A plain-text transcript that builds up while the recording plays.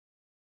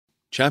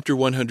Chapter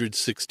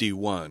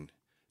 161,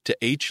 to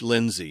H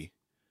Lindsay,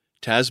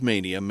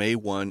 Tasmania, May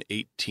 1,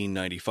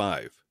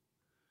 1895.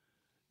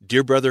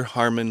 Dear Brother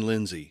Harmon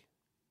Lindsay,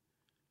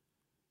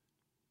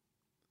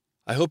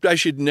 I hoped I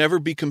should never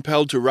be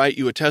compelled to write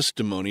you a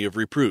testimony of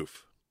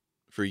reproof.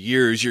 For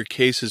years your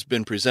case has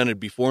been presented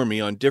before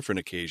me on different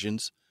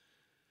occasions.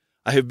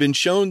 I have been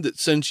shown that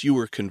since you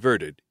were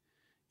converted,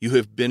 you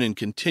have been in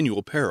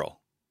continual peril.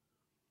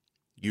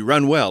 You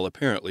run well,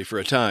 apparently, for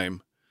a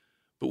time,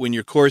 but when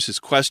your course is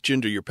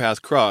questioned or your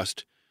path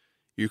crossed,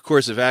 your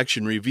course of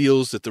action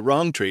reveals that the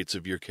wrong traits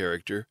of your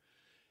character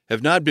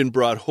have not been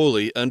brought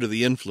wholly under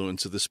the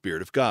influence of the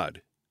Spirit of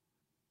God.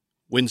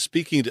 When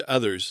speaking to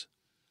others,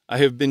 I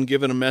have been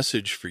given a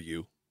message for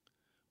you,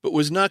 but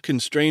was not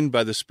constrained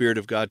by the Spirit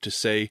of God to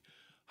say,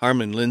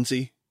 Harmon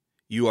Lindsay,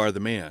 you are the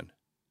man.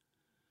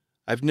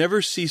 I've never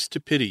ceased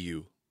to pity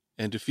you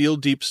and to feel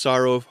deep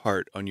sorrow of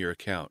heart on your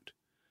account,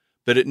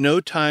 but at no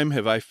time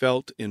have I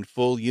felt in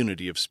full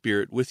unity of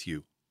spirit with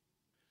you.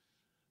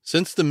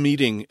 Since the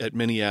meeting at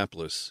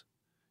Minneapolis,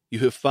 you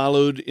have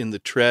followed in the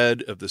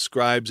tread of the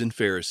scribes and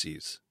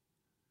Pharisees.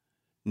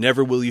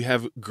 Never will you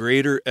have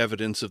greater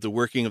evidence of the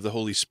working of the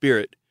Holy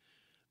Spirit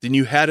than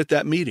you had at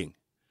that meeting.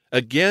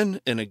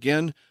 Again and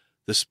again,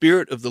 the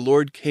Spirit of the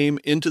Lord came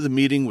into the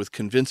meeting with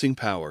convincing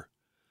power,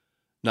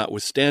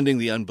 notwithstanding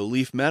the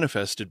unbelief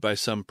manifested by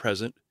some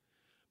present,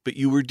 but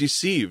you were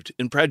deceived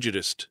and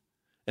prejudiced,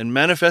 and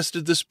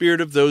manifested the spirit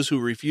of those who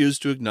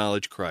refused to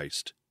acknowledge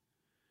Christ.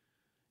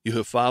 You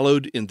have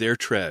followed in their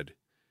tread,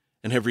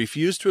 and have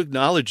refused to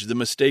acknowledge the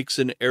mistakes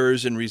and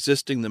errors in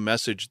resisting the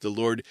message the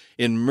Lord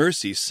in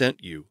mercy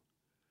sent you.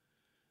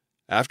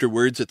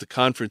 Afterwards, at the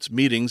conference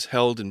meetings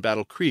held in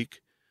Battle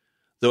Creek,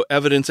 though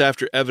evidence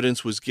after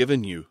evidence was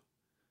given you,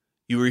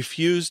 you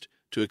refused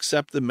to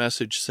accept the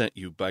message sent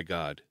you by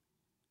God.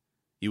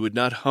 You would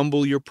not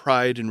humble your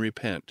pride and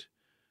repent.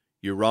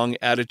 Your wrong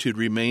attitude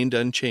remained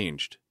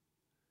unchanged.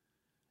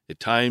 At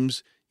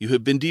times, you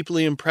have been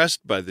deeply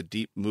impressed by the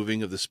deep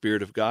moving of the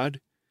Spirit of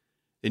God,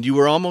 and you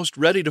were almost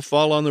ready to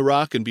fall on the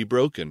rock and be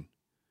broken,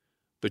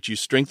 but you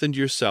strengthened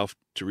yourself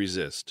to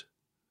resist.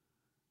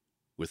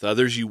 With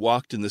others you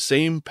walked in the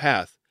same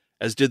path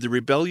as did the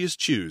rebellious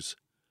Jews.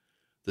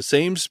 The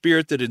same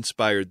Spirit that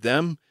inspired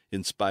them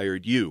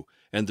inspired you,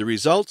 and the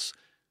results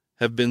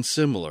have been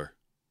similar.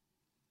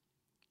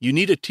 You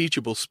need a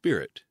teachable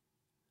spirit.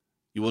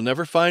 You will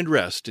never find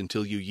rest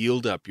until you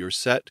yield up your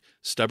set,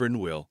 stubborn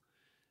will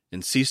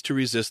and cease to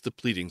resist the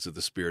pleadings of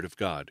the Spirit of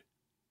God.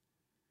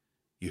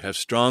 You have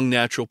strong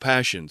natural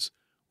passions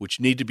which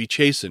need to be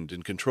chastened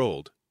and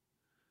controlled.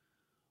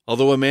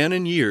 Although a man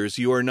in years,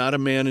 you are not a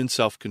man in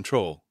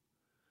self-control,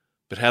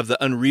 but have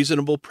the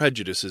unreasonable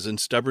prejudices and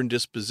stubborn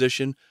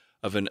disposition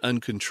of an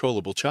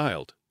uncontrollable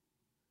child.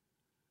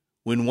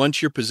 When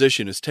once your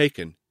position is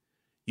taken,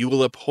 you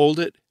will uphold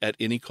it at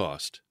any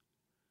cost.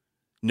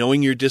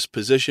 Knowing your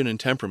disposition and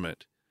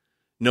temperament,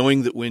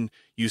 knowing that when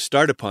you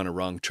start upon a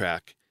wrong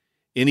track,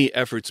 any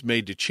efforts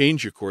made to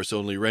change your course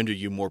only render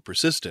you more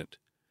persistent,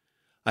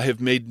 I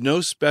have made no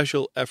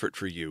special effort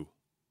for you,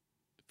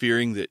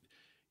 fearing that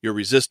your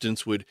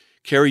resistance would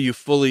carry you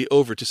fully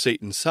over to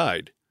Satan's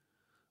side,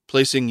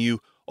 placing you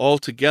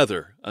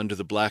altogether under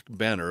the black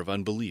banner of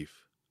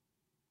unbelief.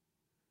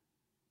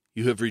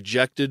 You have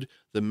rejected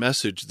the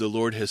message the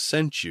Lord has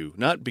sent you,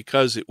 not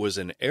because it was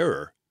an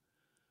error,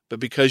 but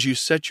because you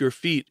set your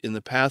feet in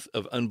the path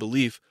of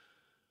unbelief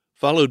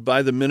followed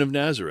by the men of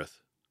Nazareth.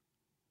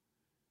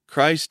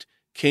 Christ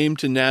came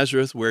to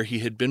Nazareth where he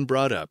had been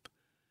brought up,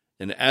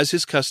 and as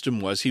his custom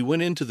was, he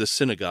went into the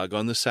synagogue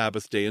on the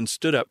Sabbath day and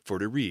stood up for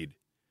to read.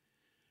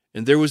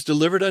 And there was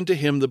delivered unto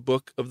him the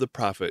book of the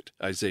prophet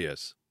Isaiah.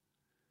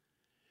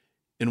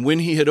 And when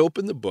he had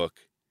opened the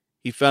book,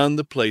 he found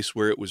the place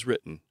where it was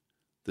written,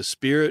 The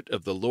Spirit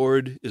of the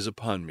Lord is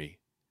upon me,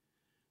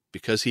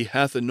 because he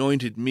hath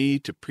anointed me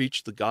to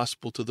preach the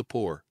gospel to the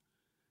poor.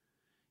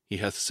 He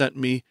hath sent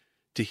me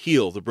to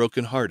heal the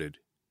brokenhearted,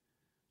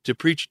 to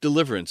preach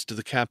deliverance to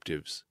the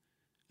captives,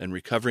 and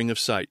recovering of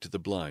sight to the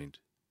blind,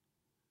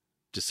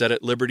 to set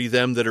at liberty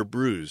them that are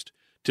bruised,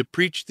 to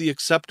preach the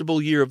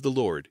acceptable year of the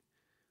Lord.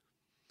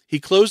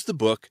 He closed the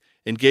book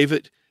and gave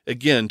it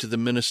again to the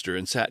minister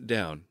and sat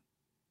down.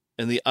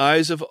 And the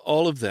eyes of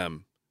all of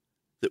them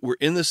that were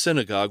in the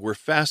synagogue were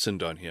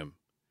fastened on him.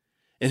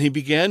 And he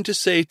began to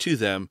say to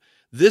them,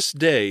 This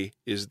day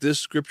is this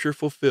scripture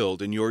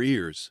fulfilled in your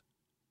ears.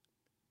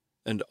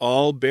 And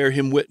all bare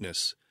him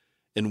witness,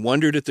 and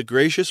wondered at the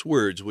gracious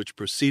words which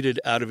proceeded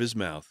out of his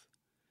mouth.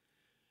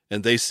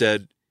 And they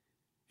said,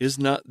 Is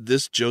not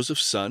this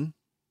Joseph's son?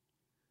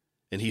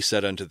 And he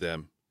said unto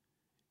them,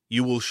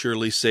 You will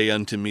surely say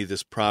unto me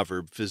this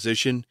proverb,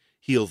 Physician,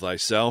 heal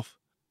thyself.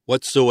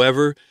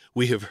 Whatsoever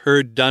we have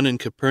heard done in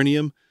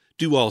Capernaum,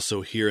 do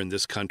also here in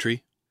this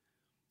country.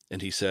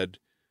 And he said,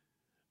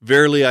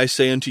 Verily I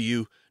say unto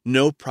you,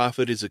 no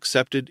prophet is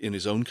accepted in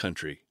his own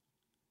country.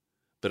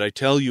 But I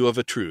tell you of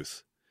a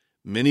truth,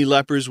 many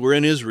lepers were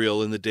in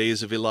Israel in the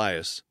days of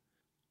Elias,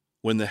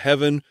 when the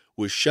heaven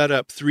was shut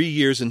up 3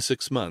 years and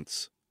 6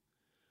 months,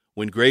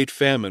 when great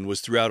famine was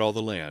throughout all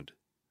the land.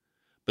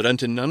 But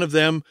unto none of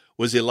them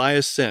was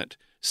Elias sent,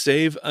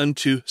 save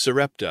unto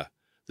Sarepta,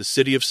 the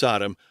city of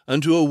Sodom,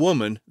 unto a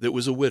woman that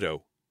was a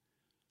widow.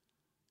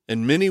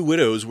 And many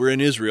widows were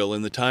in Israel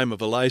in the time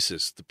of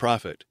Elias the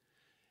prophet,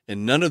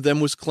 and none of them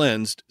was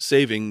cleansed,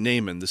 saving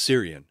Naaman the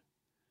Syrian.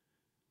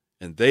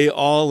 And they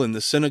all in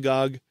the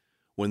synagogue,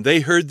 when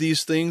they heard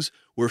these things,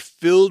 were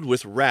filled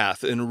with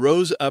wrath, and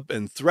rose up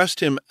and thrust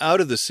him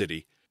out of the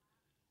city,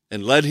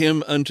 and led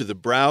him unto the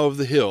brow of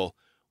the hill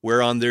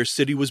whereon their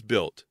city was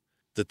built,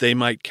 that they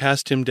might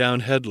cast him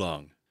down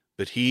headlong.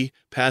 But he,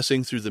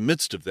 passing through the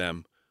midst of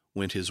them,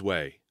 went his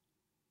way.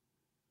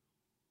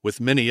 With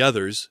many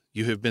others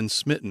you have been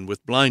smitten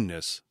with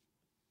blindness.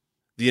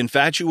 The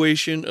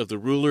infatuation of the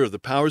ruler of the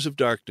powers of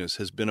darkness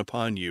has been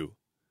upon you.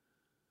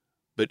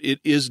 But it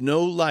is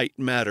no light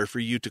matter for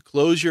you to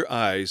close your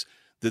eyes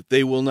that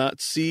they will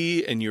not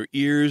see, and your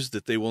ears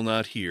that they will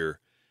not hear,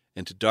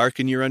 and to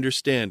darken your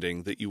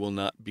understanding that you will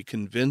not be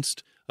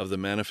convinced of the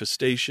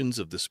manifestations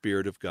of the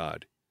Spirit of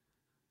God.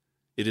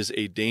 It is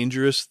a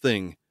dangerous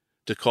thing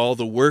to call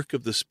the work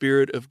of the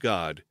Spirit of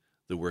God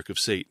the work of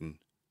Satan.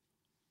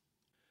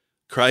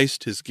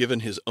 Christ has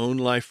given his own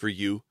life for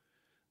you,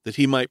 that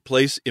he might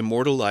place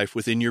immortal life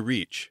within your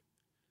reach.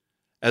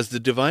 As the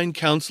divine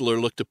counselor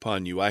looked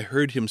upon you, I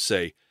heard him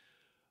say,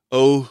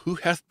 "Oh, who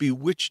hath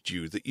bewitched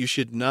you that you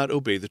should not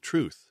obey the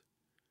truth?"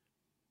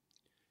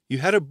 You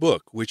had a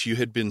book which you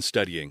had been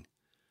studying.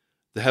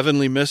 The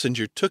heavenly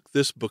messenger took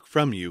this book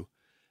from you,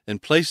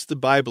 and placed the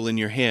Bible in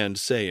your hand,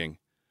 saying,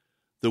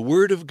 "The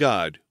word of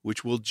God,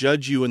 which will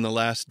judge you in the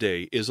last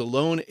day, is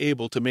alone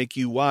able to make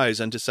you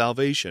wise unto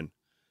salvation."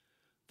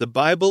 The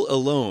Bible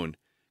alone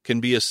can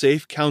be a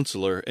safe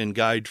counselor and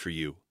guide for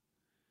you.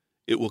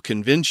 It will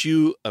convince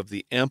you of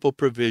the ample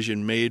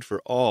provision made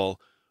for all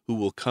who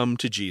will come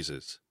to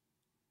Jesus.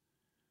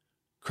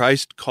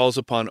 Christ calls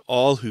upon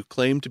all who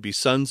claim to be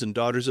sons and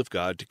daughters of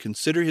God to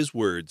consider his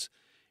words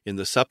in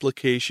the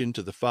supplication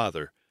to the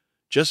Father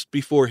just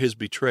before his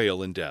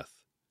betrayal and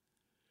death.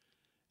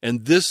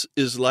 And this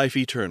is life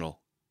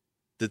eternal,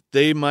 that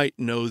they might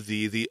know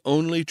thee, the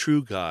only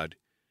true God,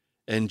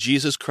 and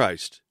Jesus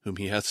Christ, whom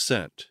he hath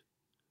sent.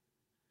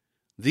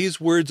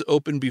 These words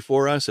open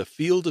before us a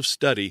field of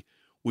study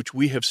which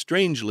we have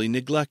strangely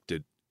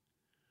neglected.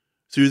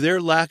 Through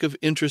their lack of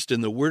interest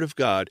in the Word of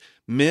God,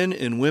 men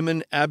and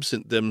women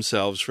absent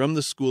themselves from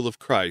the school of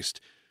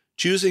Christ,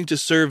 choosing to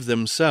serve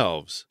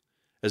themselves.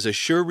 As a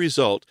sure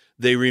result,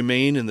 they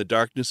remain in the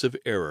darkness of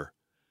error,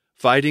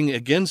 fighting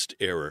against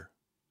error,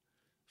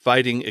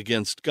 fighting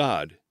against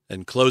God,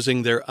 and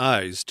closing their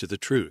eyes to the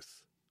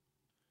truth.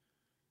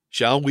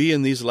 Shall we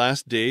in these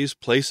last days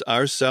place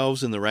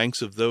ourselves in the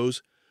ranks of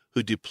those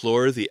who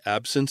deplore the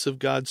absence of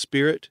God's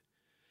Spirit,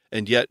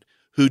 and yet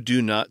who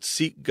do not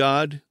seek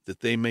God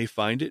that they may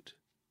find it?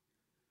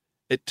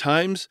 At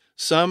times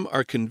some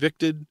are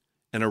convicted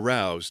and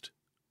aroused,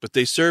 but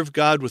they serve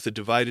God with a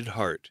divided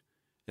heart,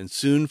 and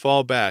soon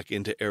fall back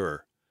into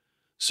error,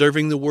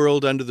 serving the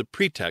world under the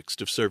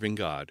pretext of serving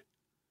God.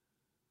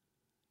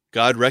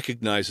 God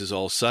recognizes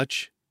all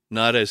such,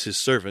 not as his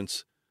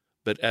servants,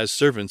 but as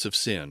servants of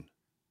sin.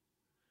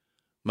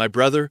 My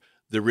brother,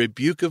 the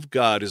rebuke of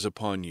God is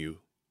upon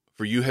you,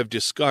 for you have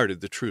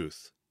discarded the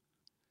truth.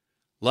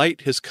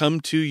 Light has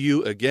come to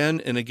you again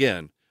and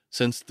again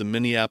since the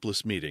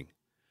Minneapolis meeting,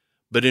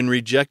 but in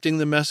rejecting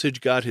the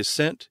message God has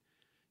sent,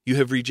 you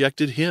have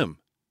rejected him.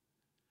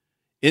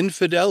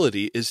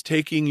 Infidelity is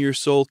taking your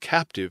soul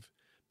captive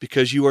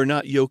because you are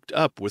not yoked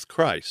up with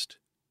Christ.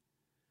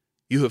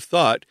 You have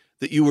thought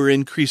that you were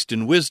increased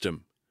in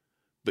wisdom,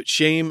 but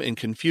shame and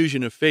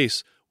confusion of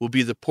face will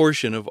be the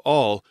portion of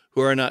all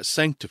who are not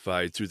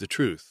sanctified through the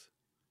truth.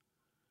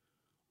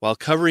 While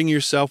covering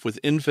yourself with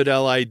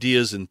infidel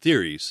ideas and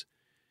theories,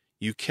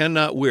 you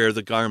cannot wear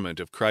the garment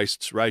of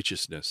Christ's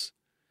righteousness,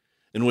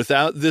 and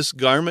without this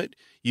garment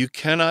you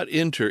cannot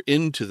enter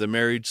into the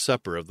marriage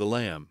supper of the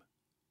Lamb.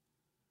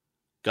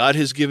 God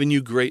has given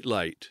you great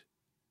light,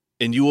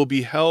 and you will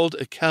be held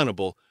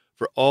accountable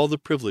for all the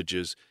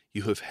privileges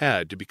you have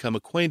had to become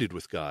acquainted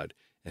with God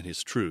and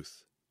his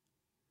truth.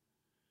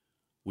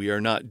 We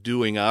are not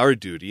doing our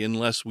duty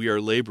unless we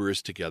are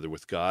laborers together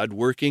with God,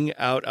 working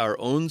out our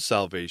own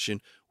salvation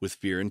with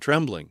fear and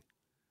trembling.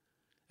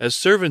 As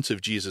servants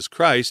of Jesus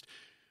Christ,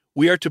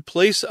 we are to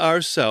place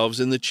ourselves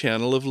in the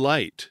channel of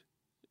light,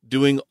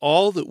 doing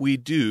all that we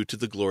do to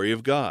the glory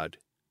of God.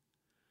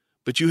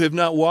 But you have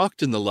not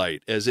walked in the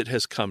light as it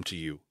has come to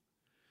you.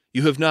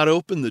 You have not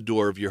opened the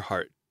door of your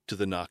heart to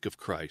the knock of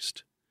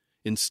Christ.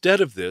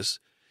 Instead of this,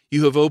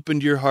 you have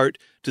opened your heart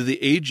to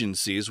the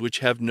agencies which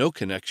have no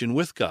connection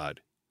with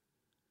God.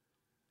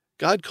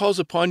 God calls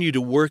upon you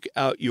to work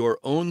out your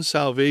own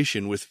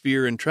salvation with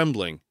fear and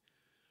trembling,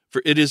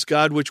 for it is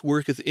God which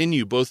worketh in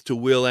you both to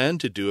will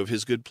and to do of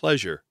his good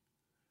pleasure.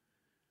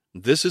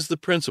 This is the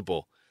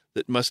principle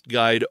that must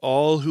guide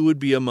all who would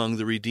be among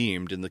the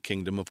redeemed in the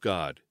kingdom of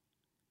God.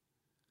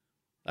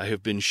 I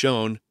have been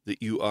shown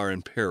that you are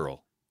in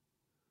peril.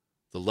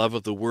 The love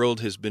of the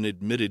world has been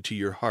admitted to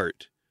your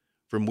heart,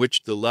 from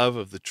which the love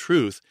of the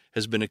truth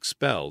has been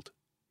expelled.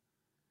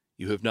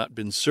 You have not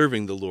been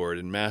serving the Lord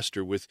and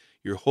Master with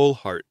your whole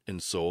heart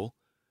and soul.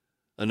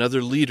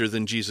 Another leader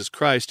than Jesus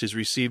Christ has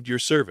received your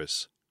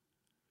service.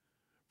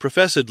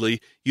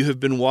 Professedly, you have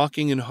been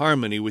walking in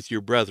harmony with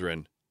your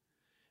brethren,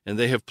 and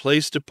they have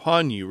placed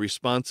upon you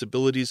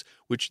responsibilities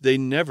which they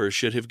never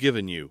should have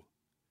given you.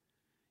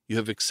 You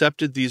have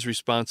accepted these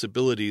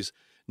responsibilities,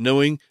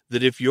 knowing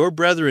that if your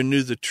brethren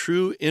knew the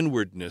true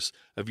inwardness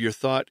of your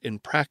thought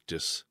and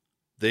practice,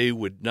 they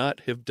would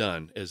not have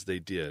done as they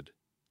did.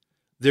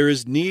 There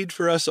is need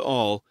for us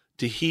all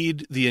to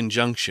heed the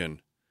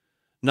injunction,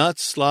 not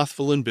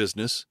slothful in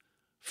business,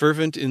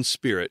 fervent in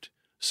spirit,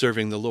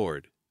 serving the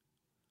Lord.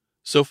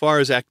 So far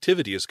as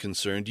activity is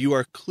concerned, you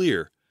are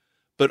clear,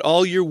 but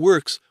all your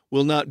works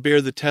will not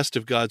bear the test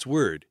of God's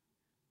word.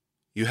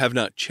 You have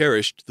not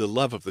cherished the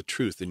love of the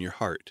truth in your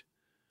heart,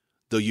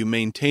 though you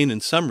maintain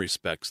in some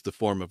respects the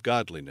form of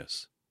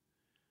godliness.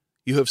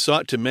 You have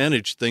sought to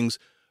manage things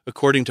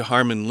according to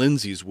H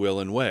Lindsay's will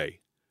and way,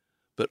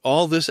 but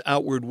all this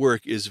outward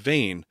work is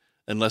vain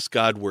unless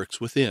God works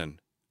within.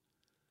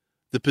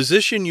 The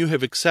position you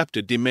have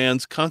accepted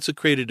demands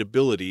consecrated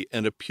ability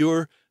and a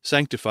pure,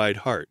 sanctified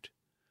heart.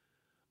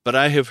 But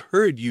I have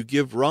heard you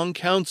give wrong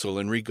counsel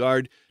in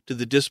regard to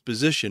the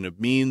disposition of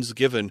means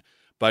given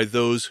by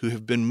those who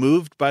have been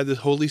moved by the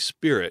Holy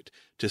Spirit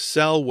to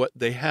sell what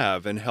they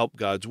have and help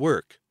God's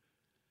work.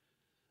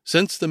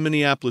 Since the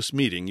Minneapolis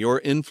meeting, your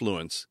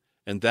influence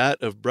and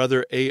that of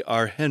Brother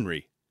A.R.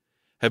 Henry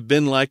have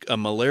been like a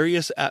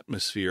malarious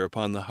atmosphere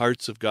upon the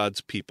hearts of God's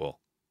people.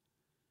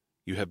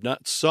 You have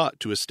not sought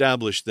to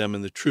establish them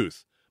in the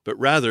truth, but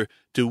rather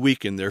to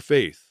weaken their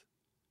faith.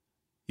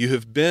 You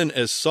have been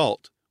as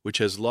salt which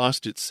has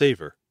lost its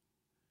savor.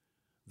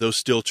 Though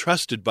still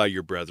trusted by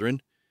your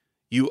brethren,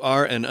 you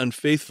are an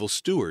unfaithful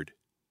steward.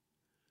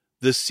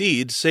 The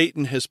seed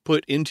Satan has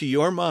put into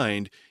your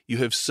mind you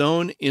have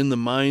sown in the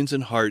minds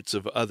and hearts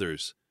of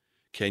others.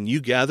 Can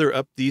you gather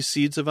up these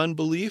seeds of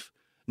unbelief?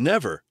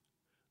 Never.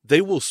 They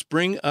will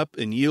spring up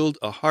and yield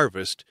a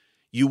harvest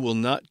you will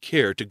not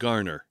care to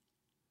garner.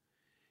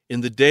 In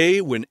the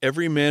day when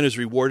every man is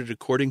rewarded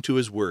according to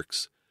his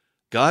works,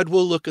 God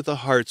will look at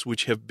the hearts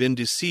which have been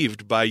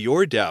deceived by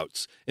your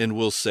doubts and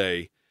will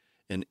say,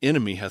 "An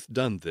enemy hath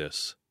done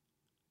this."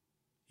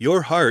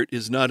 Your heart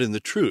is not in the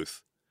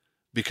truth,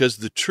 because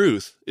the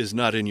truth is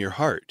not in your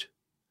heart.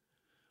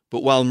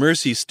 But while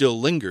mercy still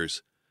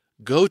lingers,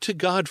 go to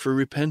God for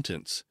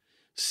repentance.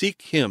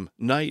 Seek Him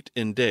night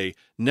and day,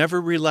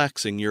 never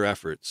relaxing your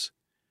efforts.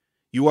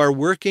 You are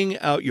working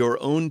out your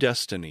own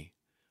destiny,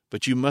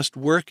 but you must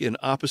work in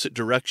opposite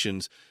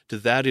directions to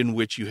that in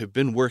which you have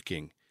been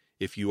working,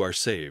 if you are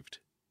saved.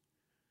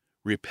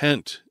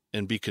 Repent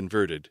and be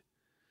converted.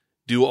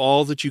 Do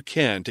all that you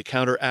can to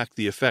counteract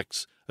the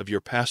effects of your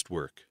past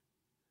work.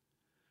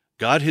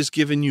 God has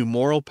given you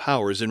moral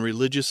powers and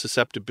religious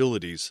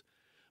susceptibilities,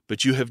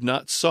 but you have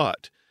not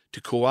sought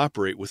to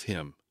cooperate with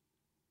Him.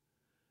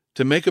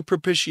 To make a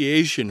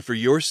propitiation for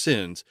your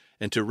sins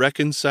and to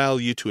reconcile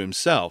you to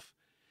Himself,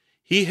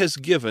 He has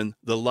given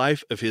the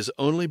life of His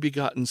only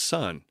begotten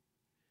Son.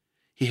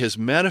 He has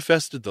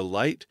manifested the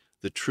light,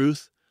 the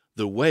truth,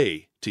 the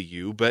way to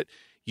you, but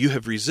you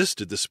have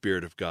resisted the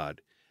Spirit of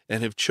God,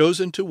 and have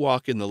chosen to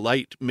walk in the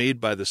light made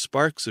by the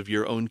sparks of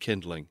your own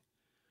kindling.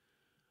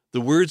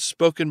 The words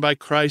spoken by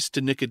Christ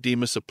to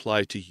Nicodemus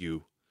apply to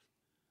you.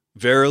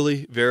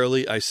 Verily,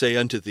 verily, I say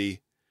unto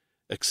thee,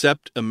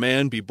 except a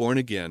man be born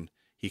again,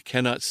 he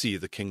cannot see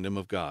the kingdom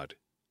of God.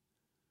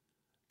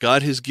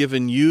 God has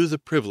given you the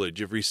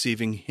privilege of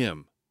receiving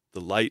Him,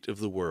 the light of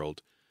the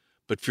world,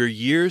 but for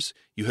years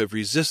you have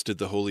resisted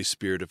the Holy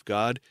Spirit of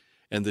God,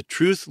 and the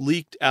truth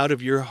leaked out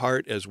of your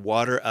heart as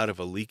water out of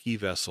a leaky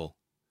vessel.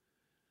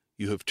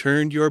 You have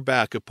turned your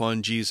back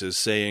upon Jesus,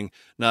 saying,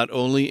 not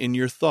only in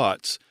your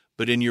thoughts,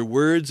 but in your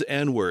words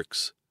and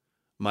works,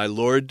 "My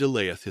Lord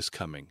delayeth His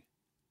coming."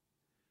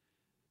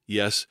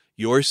 Yes,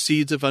 your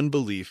seeds of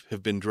unbelief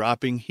have been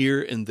dropping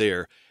here and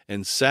there,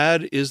 and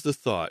sad is the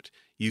thought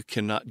you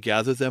cannot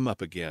gather them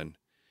up again.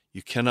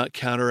 You cannot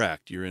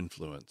counteract your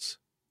influence.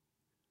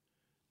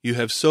 You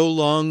have so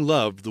long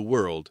loved the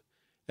world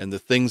and the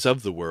things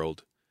of the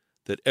world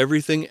that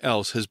everything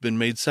else has been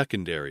made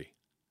secondary.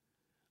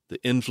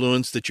 The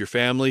influence that your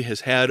family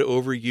has had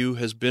over you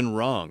has been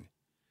wrong,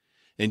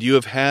 and you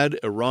have had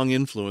a wrong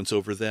influence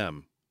over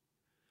them.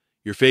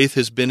 Your faith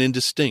has been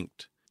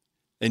indistinct,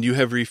 and you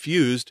have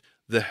refused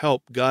the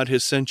help God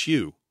has sent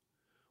you,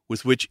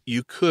 with which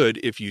you could,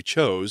 if you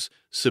chose,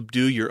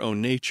 subdue your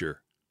own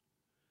nature.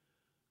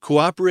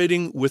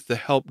 Cooperating with the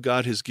help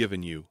God has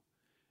given you,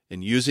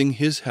 and using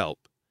His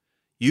help,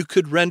 you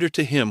could render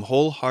to Him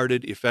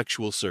wholehearted,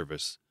 effectual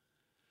service.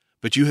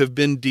 But you have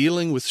been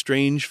dealing with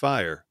strange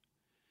fire.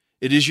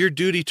 It is your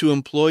duty to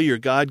employ your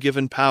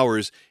God-given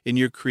powers in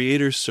your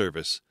Creator's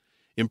service,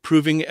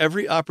 improving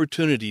every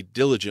opportunity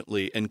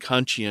diligently and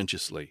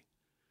conscientiously.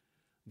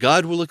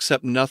 God will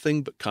accept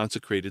nothing but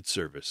consecrated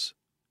service.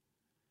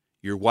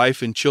 Your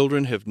wife and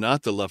children have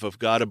not the love of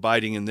God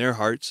abiding in their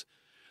hearts.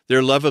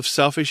 Their love of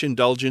selfish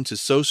indulgence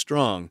is so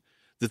strong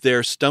that they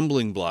are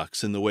stumbling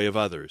blocks in the way of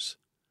others.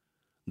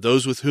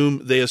 Those with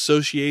whom they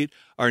associate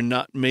are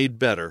not made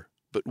better,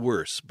 but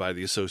worse by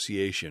the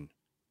association.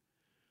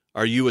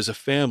 Are you as a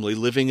family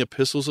living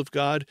epistles of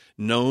God,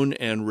 known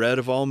and read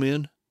of all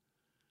men?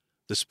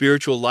 The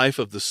spiritual life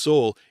of the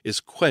soul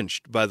is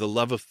quenched by the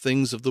love of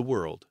things of the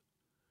world.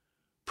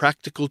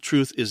 Practical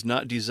truth is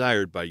not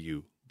desired by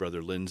you,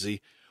 Brother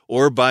Lindsay,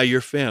 or by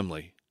your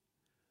family.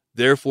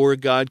 Therefore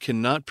God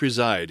cannot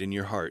preside in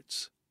your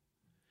hearts.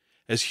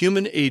 As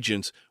human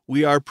agents,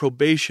 we are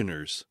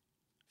probationers,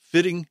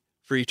 fitting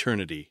for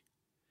eternity.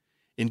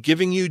 In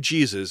giving you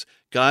Jesus,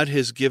 God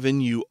has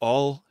given you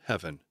all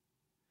heaven.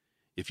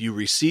 If you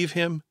receive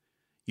him,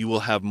 you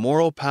will have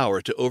moral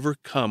power to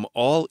overcome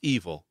all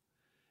evil,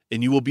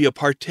 and you will be a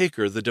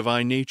partaker of the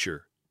divine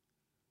nature.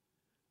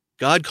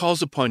 God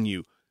calls upon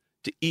you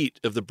to eat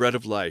of the bread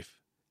of life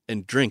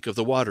and drink of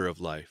the water of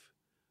life,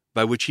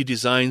 by which he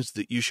designs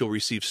that you shall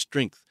receive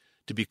strength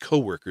to be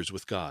co-workers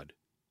with God.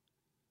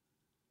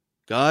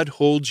 God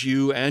holds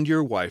you and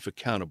your wife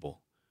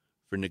accountable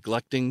for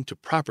neglecting to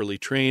properly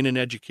train and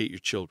educate your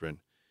children,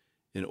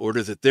 in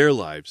order that their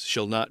lives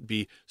shall not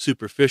be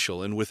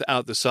superficial and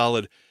without the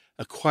solid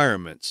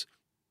acquirements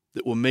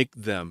that will make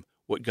them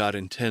what God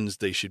intends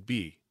they should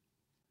be.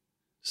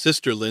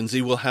 Sister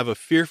Lindsay will have a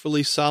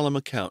fearfully solemn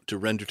account to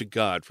render to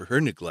God for her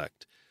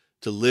neglect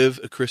to live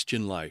a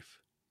Christian life.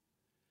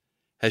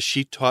 Has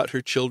she taught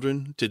her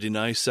children to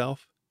deny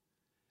self?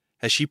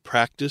 Has she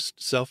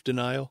practiced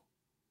self-denial?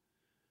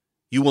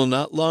 You will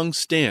not long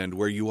stand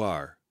where you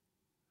are.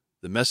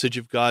 The message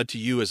of God to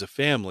you as a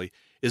family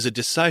is a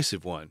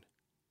decisive one.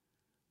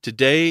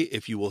 Today,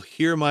 if you will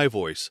hear my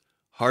voice,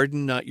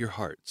 harden not your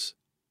hearts.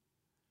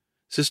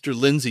 Sister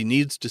Lindsay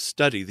needs to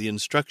study the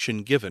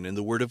instruction given in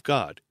the Word of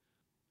God.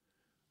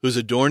 Whose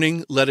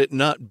adorning let it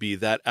not be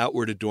that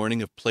outward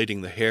adorning of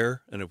plaiting the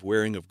hair, and of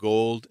wearing of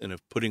gold, and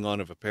of putting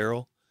on of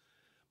apparel,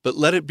 but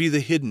let it be the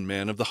hidden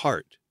man of the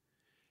heart,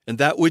 and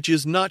that which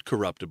is not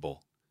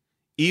corruptible,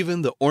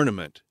 even the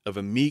ornament of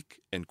a meek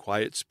and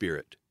quiet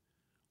spirit,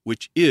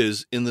 which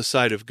is in the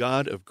sight of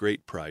God of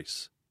great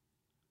price.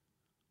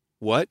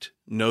 What,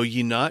 know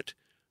ye not,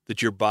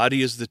 that your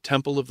body is the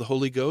temple of the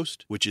Holy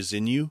Ghost, which is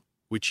in you,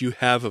 which you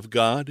have of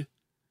God,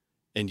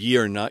 and ye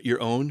are not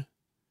your own?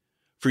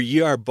 For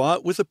ye are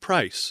bought with a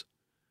price.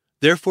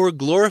 Therefore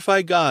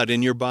glorify God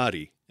in your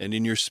body and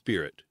in your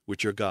spirit,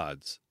 which are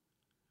God's.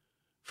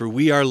 For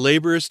we are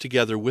laborers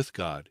together with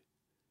God.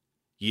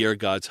 Ye are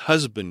God's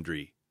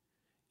husbandry.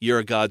 Ye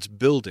are God's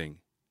building.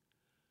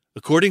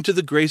 According to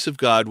the grace of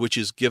God which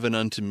is given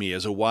unto me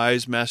as a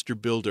wise master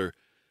builder,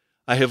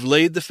 I have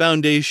laid the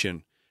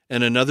foundation,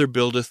 and another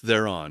buildeth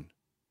thereon.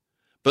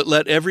 But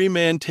let every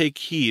man take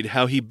heed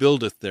how he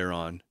buildeth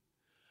thereon.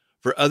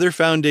 For other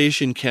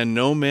foundation can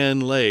no man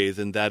lay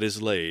than that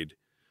is laid,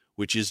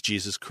 which is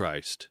Jesus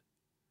Christ.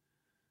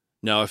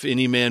 Now if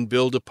any man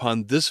build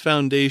upon this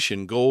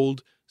foundation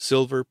gold,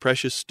 silver,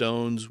 precious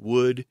stones,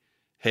 wood,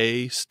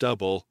 hay,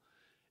 stubble,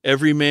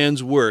 every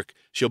man's work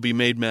shall be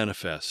made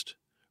manifest,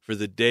 for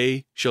the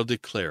day shall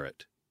declare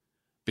it,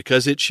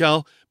 because it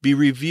shall be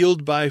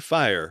revealed by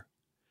fire,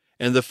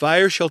 and the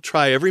fire shall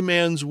try every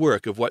man's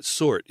work of what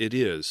sort it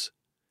is.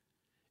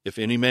 If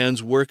any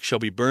man's work shall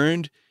be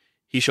burned,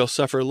 he shall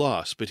suffer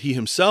loss, but he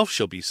himself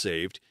shall be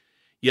saved,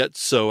 yet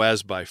so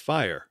as by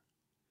fire.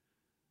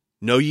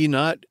 Know ye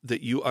not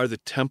that you are the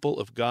temple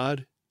of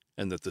God,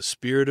 and that the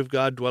Spirit of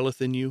God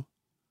dwelleth in you?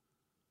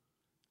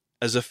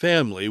 As a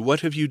family,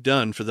 what have you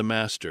done for the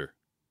Master?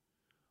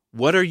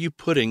 What are you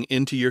putting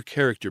into your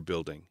character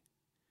building?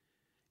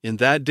 In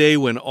that day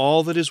when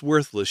all that is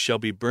worthless shall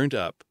be burnt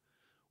up,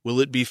 will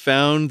it be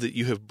found that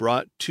you have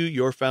brought to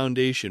your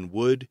foundation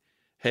wood,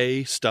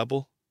 hay,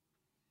 stubble?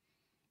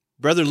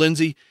 Brother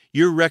Lindsay,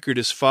 your record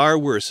is far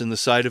worse in the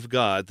sight of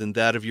God than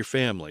that of your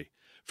family,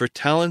 for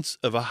talents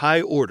of a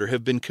high order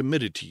have been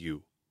committed to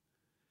you.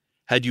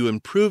 Had you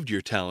improved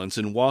your talents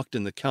and walked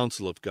in the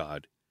counsel of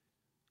God,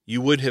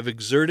 you would have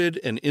exerted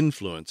an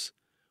influence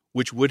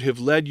which would have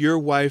led your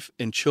wife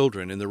and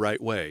children in the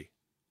right way.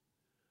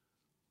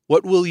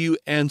 What will you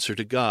answer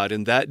to God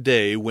in that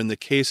day when the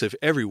case of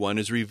everyone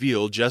is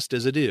revealed just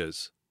as it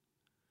is?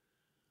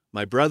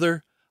 My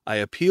brother, I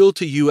appeal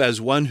to you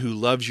as one who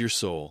loves your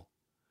soul.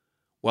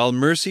 While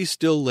mercy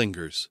still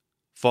lingers,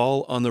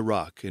 fall on the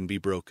rock and be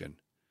broken,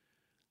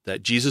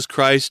 that Jesus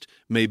Christ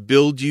may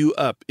build you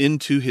up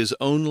into his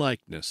own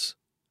likeness.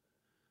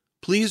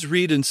 Please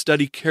read and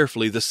study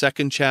carefully the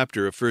 2nd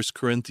chapter of 1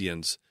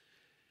 Corinthians,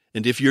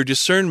 and if your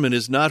discernment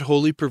is not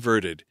wholly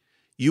perverted,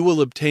 you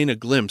will obtain a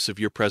glimpse of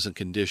your present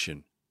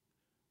condition.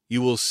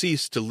 You will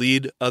cease to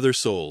lead other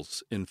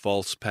souls in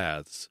false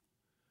paths.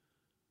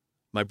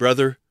 My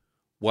brother,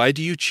 why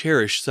do you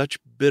cherish such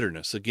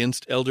bitterness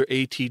against Elder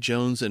A.T.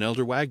 Jones and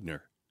Elder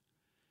Wagner?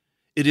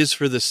 It is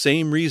for the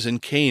same reason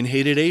Cain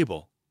hated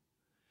Abel.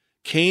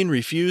 Cain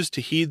refused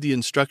to heed the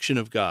instruction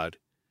of God,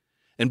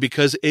 and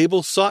because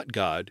Abel sought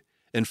God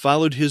and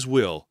followed his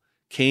will,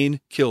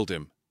 Cain killed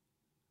him.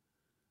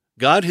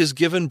 God has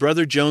given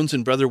Brother Jones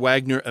and Brother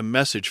Wagner a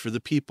message for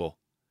the people.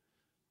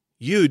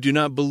 You do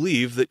not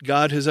believe that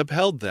God has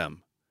upheld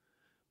them,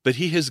 But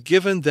he has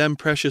given them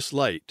precious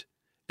light,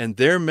 and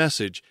their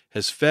message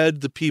has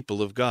fed the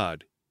people of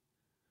God.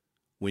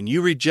 When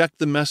you reject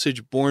the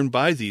message borne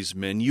by these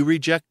men, you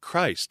reject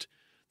Christ,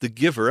 the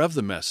giver of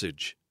the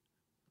message.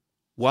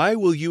 Why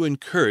will you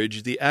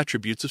encourage the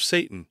attributes of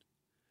Satan?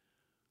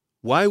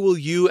 Why will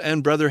you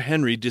and Brother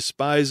Henry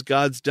despise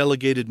God's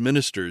delegated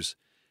ministers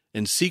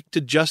and seek to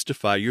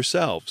justify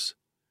yourselves?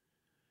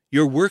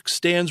 Your work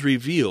stands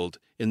revealed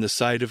in the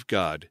sight of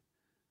God.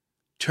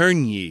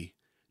 Turn ye,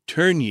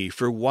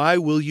 for why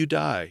will you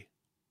die?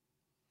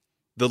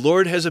 The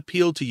Lord has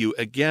appealed to you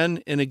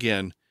again and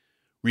again,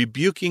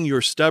 rebuking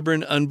your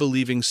stubborn,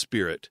 unbelieving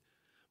spirit.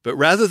 But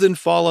rather than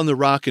fall on the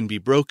rock and be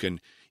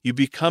broken, you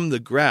become the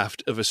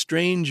graft of a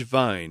strange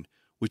vine,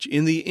 which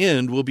in the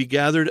end will be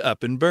gathered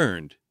up and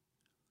burned.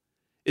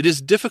 It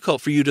is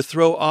difficult for you to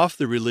throw off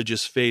the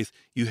religious faith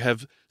you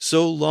have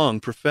so long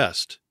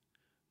professed.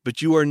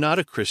 But you are not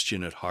a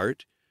Christian at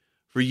heart,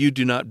 for you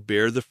do not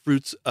bear the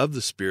fruits of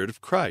the Spirit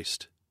of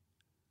Christ.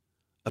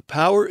 A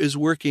power is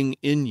working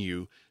in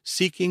you,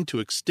 seeking to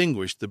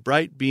extinguish the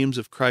bright beams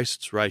of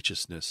Christ's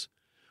righteousness,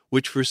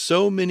 which for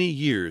so many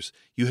years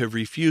you have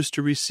refused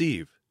to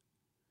receive.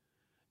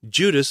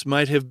 Judas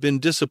might have been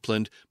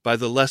disciplined by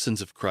the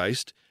lessons of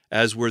Christ,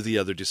 as were the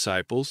other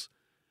disciples,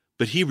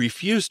 but he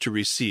refused to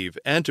receive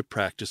and to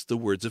practice the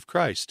words of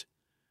Christ.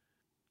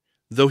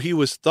 Though he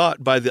was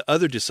thought by the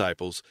other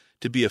disciples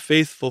to be a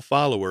faithful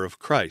follower of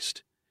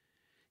Christ,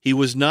 he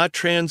was not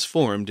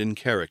transformed in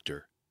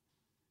character.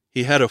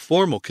 He had a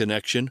formal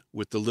connection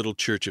with the little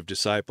church of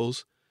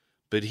disciples,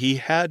 but he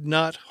had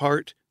not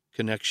heart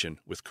connection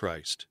with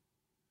Christ.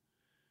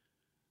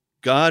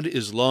 God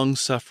is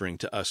long-suffering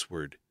to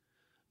usward,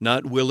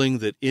 not willing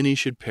that any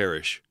should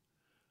perish,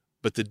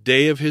 but the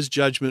day of his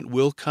judgment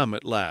will come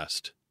at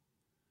last.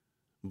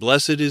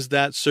 Blessed is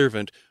that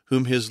servant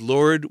whom his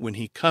Lord, when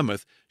he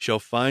cometh, shall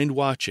find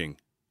watching.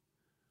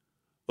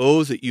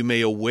 Oh, that you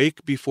may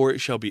awake before it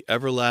shall be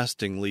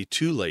everlastingly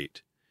too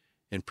late,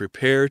 and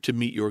prepare to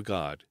meet your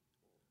God.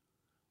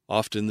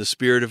 Often the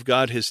Spirit of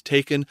God has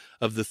taken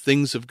of the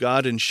things of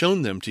God and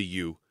shown them to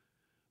you,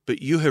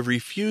 but you have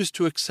refused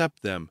to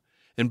accept them,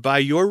 and by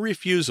your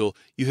refusal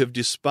you have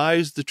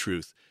despised the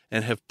truth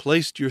and have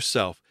placed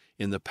yourself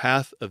in the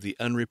path of the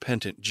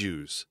unrepentant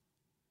Jews.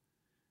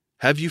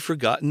 Have you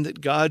forgotten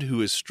that God,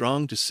 who is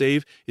strong to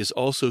save, is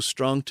also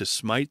strong to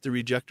smite the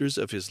rejectors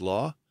of his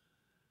law?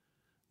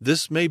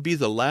 This may be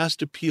the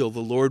last appeal the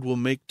Lord will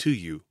make to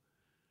you,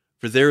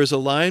 for there is a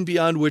line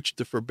beyond which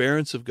the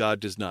forbearance of God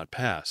does not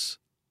pass.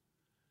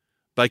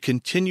 By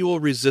continual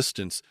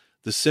resistance,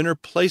 the sinner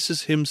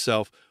places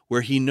himself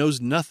where he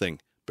knows nothing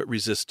but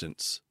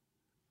resistance.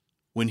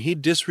 When he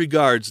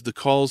disregards the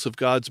calls of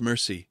God's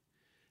mercy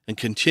and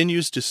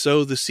continues to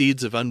sow the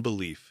seeds of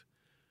unbelief,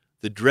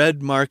 the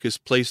dread mark is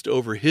placed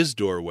over his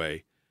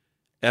doorway.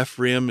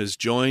 Ephraim is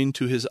joined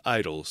to his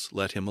idols,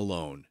 let him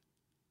alone.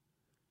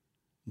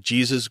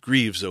 Jesus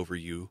grieves over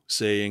you,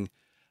 saying,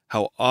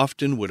 How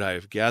often would I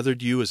have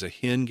gathered you as a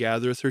hen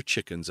gathereth her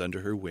chickens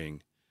under her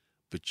wing,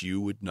 but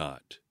you would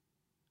not.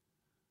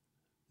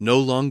 No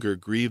longer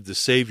grieve the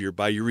Savior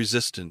by your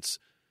resistance,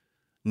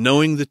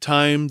 knowing the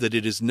time that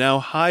it is now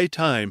high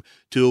time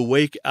to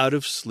awake out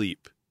of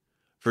sleep,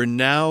 for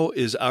now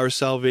is our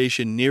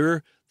salvation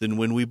nearer than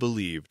when we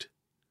believed.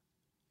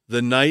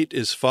 The night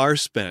is far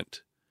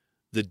spent,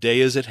 the day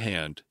is at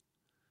hand.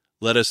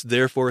 Let us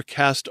therefore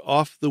cast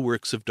off the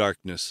works of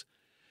darkness,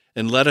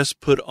 and let us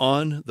put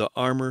on the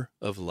armor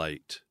of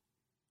light.